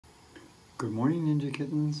Good morning, Ninja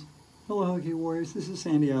Kittens. Hello, Huggy Warriors. This is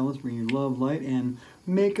Sandy Alice bringing you love, light, and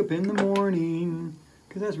makeup in the morning.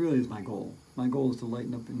 Because that's really is my goal. My goal is to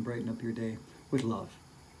lighten up and brighten up your day with love.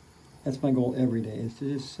 That's my goal every day, is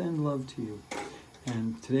to just send love to you.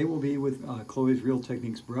 And today we'll be with Chloe's Real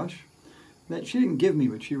Techniques brush that she didn't give me,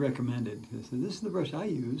 but she recommended. She said, this is the brush I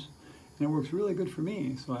use, and it works really good for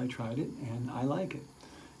me. So I tried it, and I like it.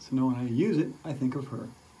 So now when I use it, I think of her.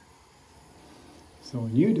 So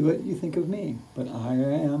when you do it, you think of me. But I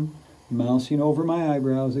am mousing over my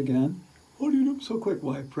eyebrows again. Oh, do you do them so quick?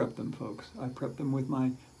 Well, I prep them, folks. I prep them with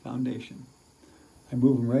my foundation. I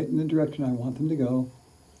move them right in the direction I want them to go.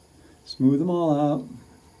 Smooth them all out.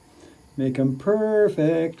 Make them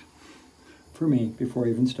perfect for me before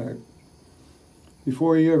I even start.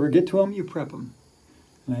 Before you ever get to them, you prep them.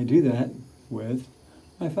 And I do that with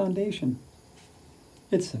my foundation.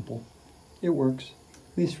 It's simple. It works,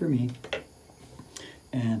 at least for me.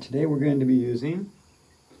 And today we're going to be using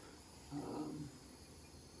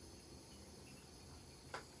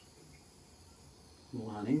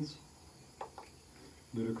Lonnie's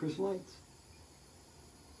Ludicrous Lights.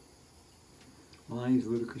 Lonnie's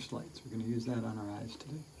Ludicrous Lights. We're going to use that on our eyes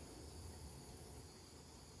today.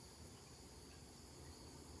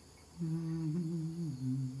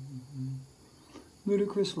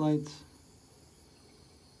 Ludicrous Lights.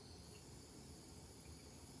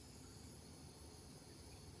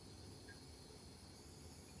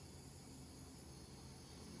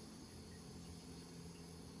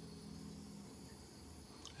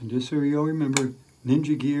 And just so you all remember,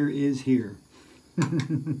 Ninja Gear is here.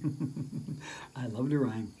 I love to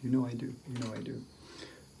rhyme. You know I do. You know I do.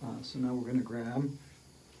 So now we're going to grab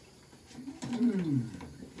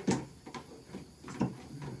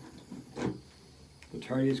the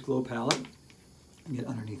Tardiest Glow palette and get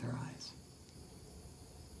underneath our eyes.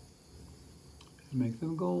 And make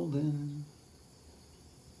them golden.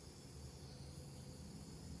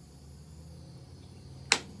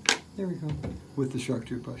 There we go. With the shark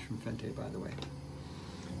toothbrush from Fente, by the way.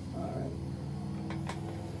 All right.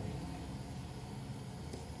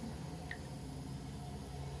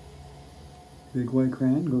 Big white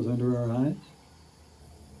crayon goes under our eyes.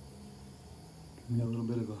 Give me a little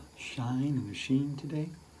bit of a shine and a sheen today.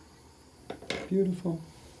 Beautiful.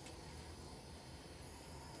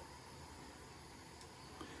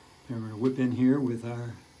 And we're going to whip in here with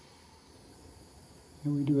our...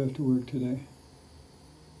 And we do have to work today.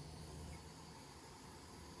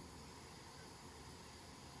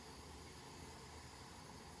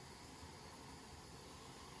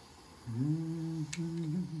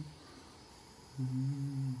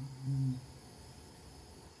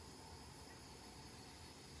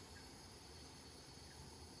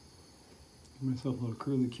 Give myself a little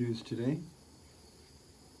curlicues today.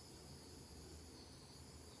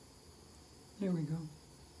 There we go.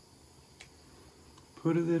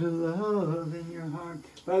 Put a little love in your heart.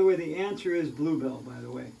 By the way, the answer is Bluebell, by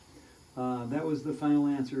the way. That was the final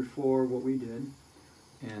answer for what we did.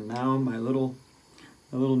 And now my little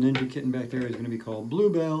ninja kitten back there is going to be called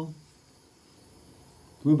Bluebell.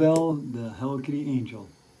 Bluebell, the Hello Kitty angel.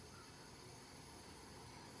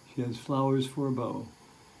 She has flowers for a bow.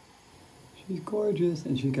 She's gorgeous,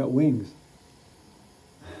 and she's got wings.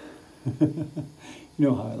 You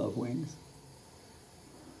know how I love wings.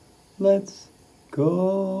 Let's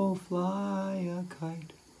go fly a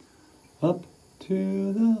kite up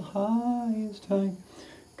to the highest height.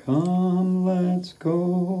 Come, let's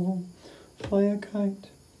go fly a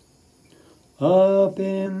kite up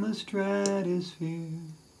in the stratosphere,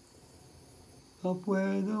 up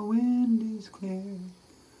where the wind is clear.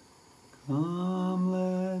 Come,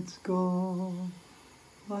 let's go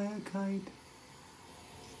fly a kite.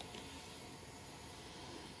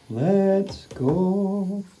 Let's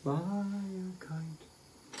go fly a kite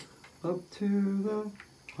up to the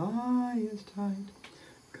highest height.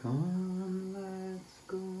 Come, let's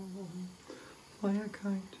go fly a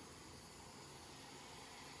kite.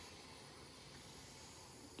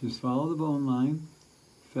 Just follow the bone line,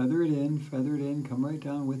 feather it in, come right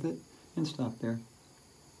down with it, and stop there.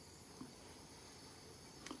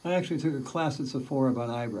 I actually took a class at Sephora about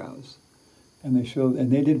eyebrows, and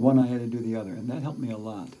they did one, I had to do the other, and that helped me a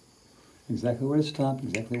lot. Exactly where to stop,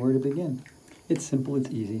 exactly where to begin. It's simple, it's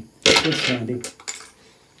easy, it's handy.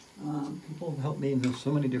 People have helped me in so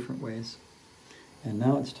many different ways. And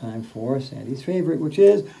now it's time for Sandy's favorite, which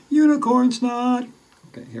is unicorn snot.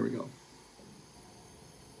 Okay, here we go.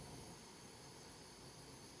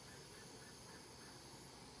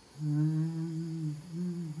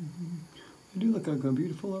 I do look like a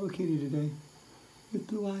beautiful little kitty today with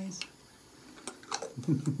blue eyes.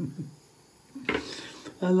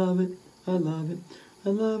 I love it. I love it. I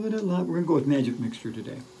love it a lot. We're going to go with magic mixture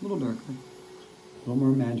today. A little darker. A little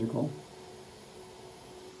more magical.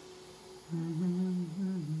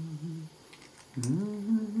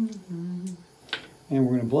 And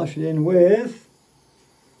we're going to blush it in with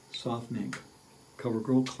Soft Mink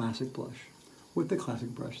CoverGirl Classic Blush with the classic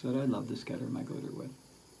brush that I love to scatter my glitter with.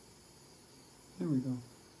 There we go.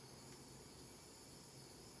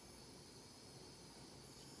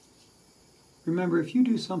 Remember, if you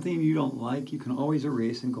do something you don't like, you can always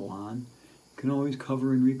erase and go on. You can always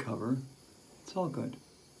cover and recover. It's all good.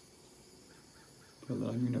 Put that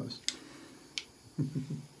on your nose.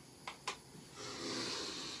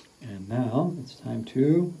 And now it's time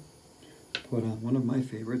to put on one of my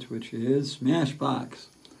favorites, which is Smashbox,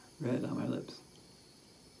 red on my lips.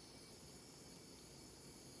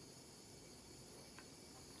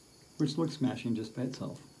 Which looks smashing just by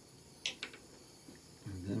itself.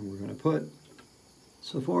 And then we're going to put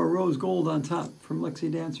Sephora Rose Gold on top from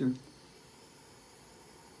Lexi Dancer.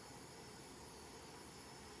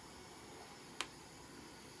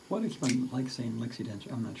 Why do I keep on saying Lexi Dancer?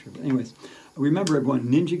 I'm not sure. But anyways, remember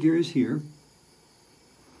everyone, Ninja Gear is here.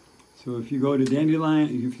 So if you go to Dandelion,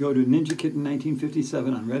 if you go to Ninja Kitten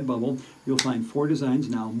 1957 on Redbubble, you'll find 4 designs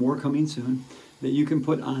now, more coming soon, that you can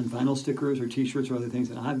put on vinyl stickers or t-shirts or other things.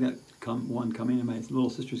 And I've got one coming, and my little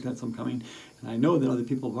sister's got some coming. And I know that other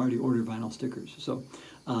people have already ordered vinyl stickers. So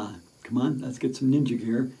come on, let's get some Ninja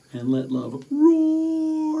Gear and let love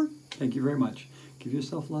roar. Thank you very much. Give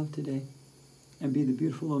yourself love today and be the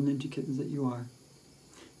beautiful little ninja kittens that you are.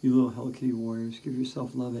 You little Hello Kitty warriors, give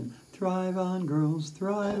yourself love and thrive on, girls,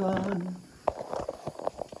 thrive on.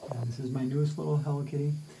 And this is my newest little Hello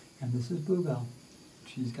Kitty, and this is Bluebell.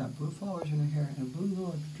 She's got blue flowers in her hair and a blue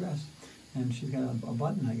little dress, and she's got a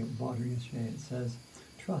button I bought her yesterday. It says,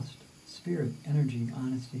 trust, spirit, energy,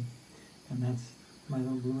 honesty. And that's my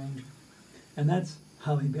little blue angel. And that's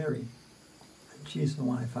Holly Berry. She's the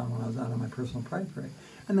one I found when I was out on my personal pride parade.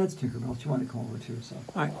 And that's Tinkerbell. She wanted to come over too. So,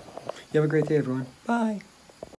 all right. You have a great day, everyone. Bye.